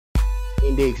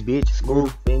Index bitch, screw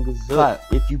fingers up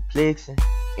if you flexin'.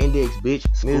 Index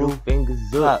bitch, middle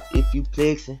fingers up if you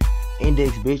flexin'.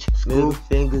 Index bitch, middle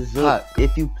fingers up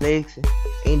if you flexin'.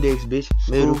 Index bitch,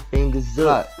 middle fingers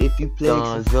up if you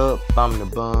flexin'. Thumbs up, I'm the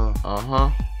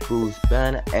bum. Bruce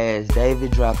Banner, ass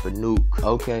David, drop a nuke.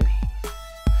 Okay.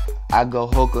 I go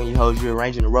hook on you hoes,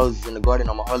 rearranging the roses in the garden.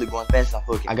 I'm a holy going fast, I'm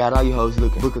hooking. I got all you hoes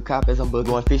looking. Book a cop as I'm booking.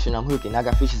 Going fishing, I'm hooking. I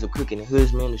got fishes, I'm cooking. The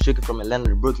hoods, man, the sugar from Atlanta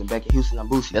to Brooklyn. Back in Houston, I'm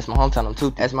boosting. That's my hometown, I'm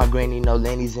tooting. That's my granny, no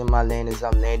Lenny's in my land as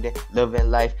I'm landing. Loving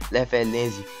life, laugh at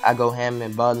Lindsay. I go ham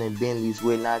and ballin' Bentleys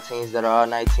with 19s that are all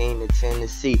 19 in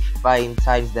Tennessee. Fighting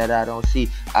titans that I don't see.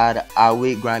 Eye to eye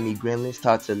with grimy gremlins.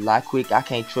 Talk to lie quick, I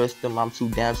can't trust them, I'm too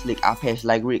damn slick. I pass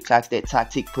like Rick, clocks that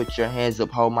tactic. Put your hands up,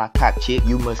 hold my cock chick.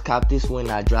 You must cop this when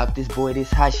I drop this, boy,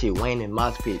 this hot shit. Wayne and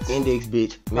Moss pits. Index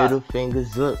bitch, middle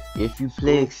fingers up if you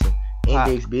flexin'.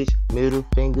 Index bitch, middle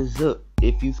fingers up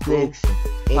if you flexin'.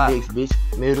 Index bitch,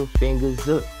 middle fingers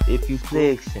up if you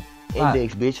flexin'.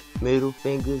 Index bitch, middle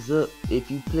fingers up if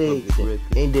you flexin'.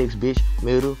 Index bitch,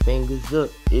 middle fingers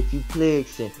up if you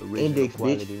flexin'. Index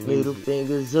bitch, middle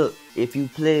fingers up if you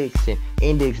flexin'.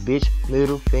 Index bitch,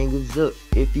 middle fingers up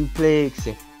if you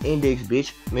flexin'. Index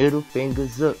bitch, middle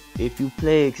fingers up if you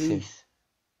flexin'.